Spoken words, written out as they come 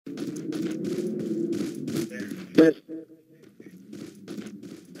See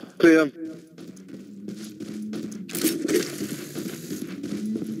him.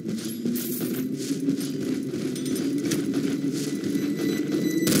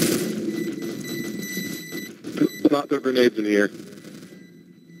 Not throw grenades in here.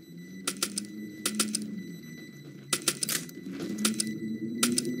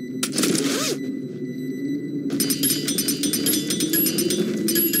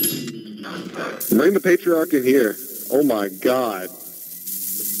 Bring the patriarch in here. Oh my god.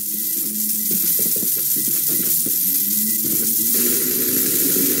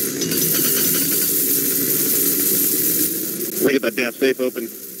 Let me get that damn safe open.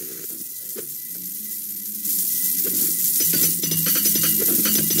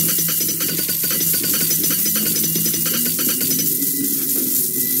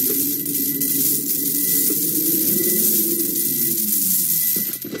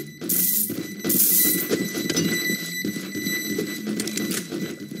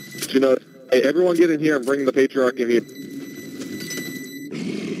 You know, hey, everyone get in here and bring the patriarch in here.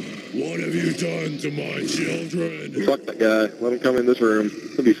 What have you done to my children? Fuck that guy. Let him come in this room.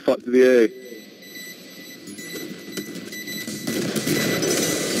 He'll be fucked to the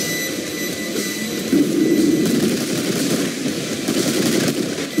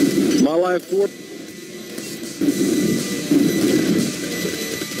A. My life for.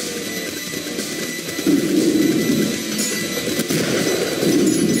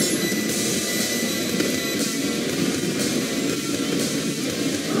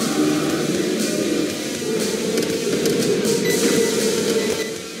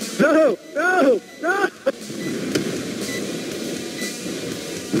 No! No! No!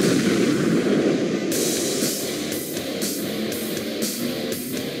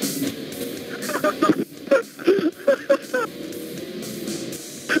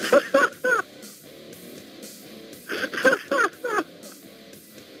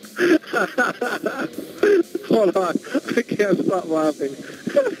 Hold on, I can't stop laughing.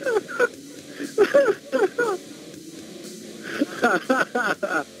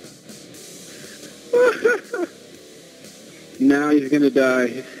 Now he's gonna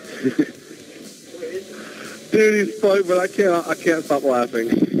die. Dude, he's fucked, but I can't stop laughing.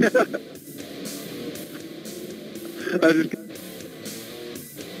 I just.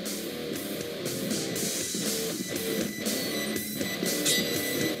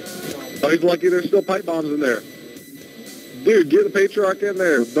 Oh, he's lucky there's still pipe bombs in there. Dude, get the patriarch in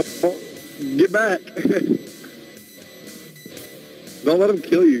there. Don't, get back. Don't let him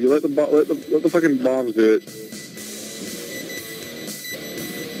kill you. You let the fucking bombs do it.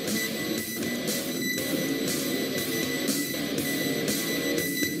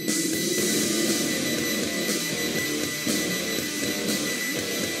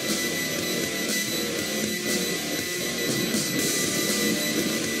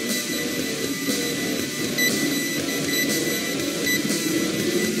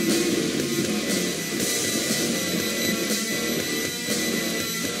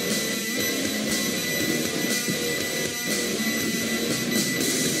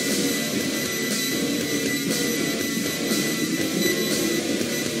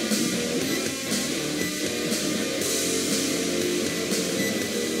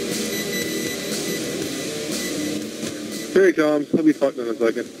 Here he comes. He'll be fucked in a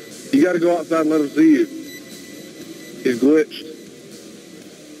second. You gotta go outside and let him see you. He's glitched.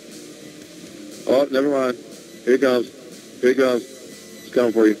 Oh, never mind. Here he comes. Here he comes. He's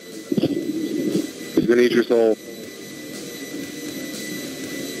coming for you. He's gonna eat your soul.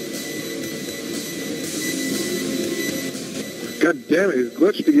 God damn it, he's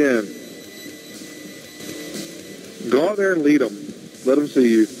glitched again. Go out there and lead him. Let him see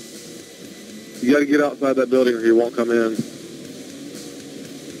you. You gotta get outside that building or he won't come in.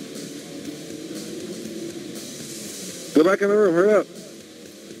 Go back in the room, hurry up.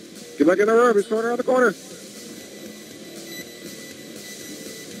 Get back in the room, he's coming around the corner.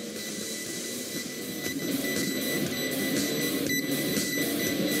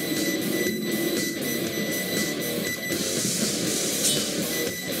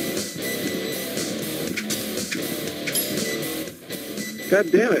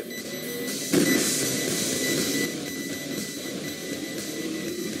 God damn it.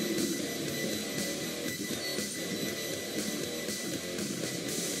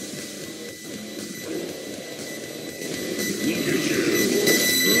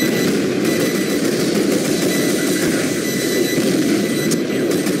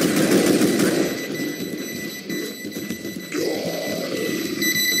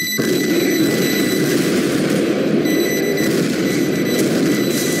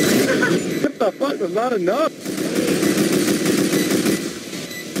 What the fuck? That's not enough.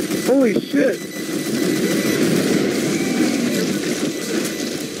 Holy shit.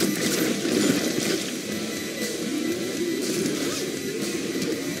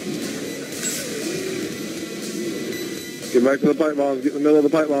 Get back to the pipe bombs. Get in the middle of the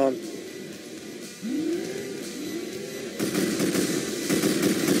pipe bombs.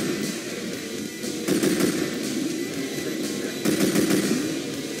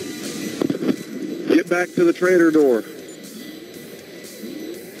 Get back to the trader door.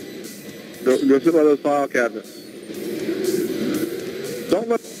 Go sit by those file cabinets. Don't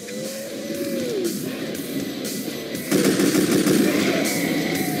let...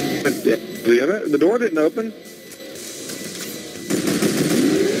 The door didn't open.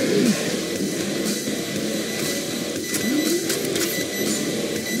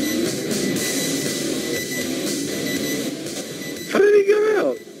 How did he get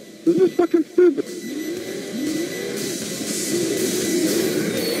out? This is fucking stupid.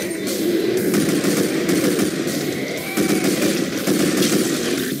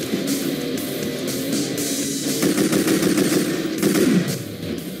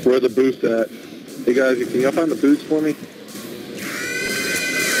 Where the boost at? Hey guys, can y'all find the boost for me?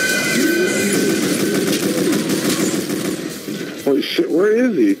 Holy shit, where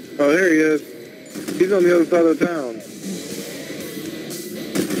is he? Oh, there he is. He's on the other side of the town.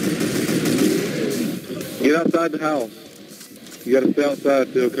 Get outside the house. You gotta stay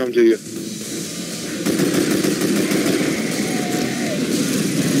outside till he'll come to you.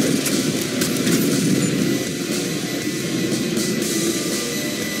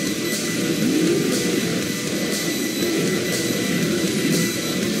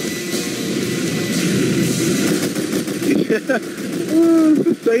 This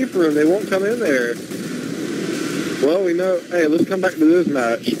is safe for them. They won't come in there. Well, we know. Hey, let's come back to this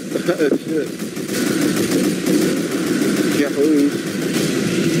match. Shit. Can't lose.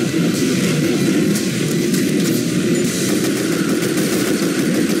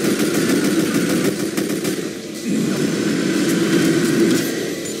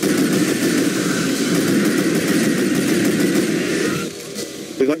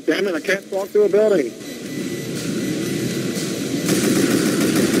 He's like, damn it, I can't walk through a building.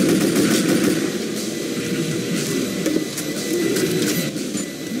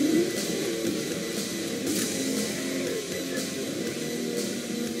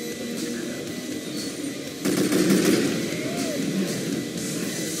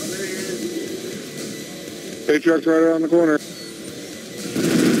 Patriarch's right around the corner.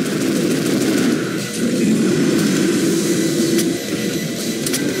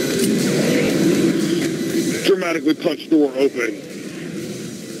 Dramatically punch door open.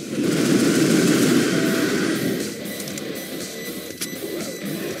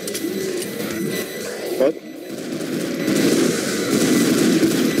 What?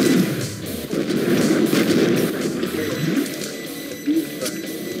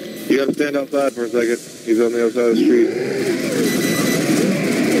 You gotta stand outside for a second. He's on the other side of the street.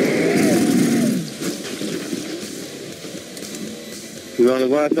 He's on his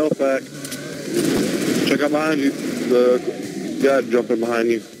last health pack. Check out behind you. The guy jumping behind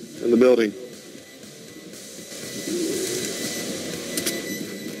you in the building.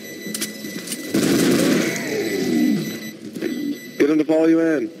 Get him to follow you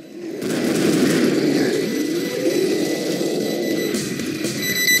in.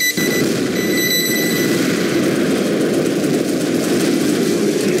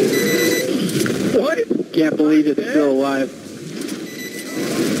 Can't believe it's still alive.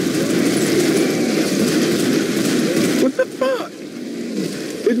 What the fuck?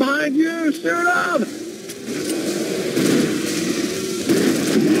 He's behind you! Shoot him!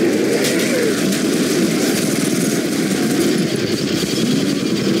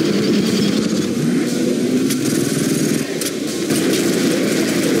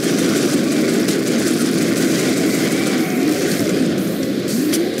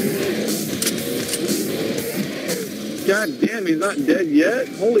 God damn, he's not dead yet?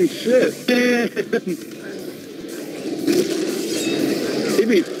 Holy shit. He'd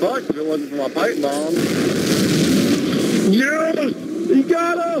be fucked if it wasn't for my pipe bomb. Yes! He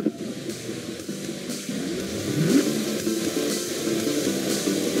got him!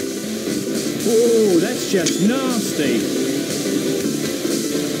 Oh, that's just nasty.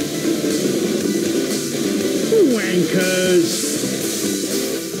 Wankers.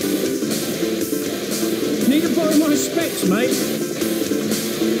 Need to borrow my specs, mate.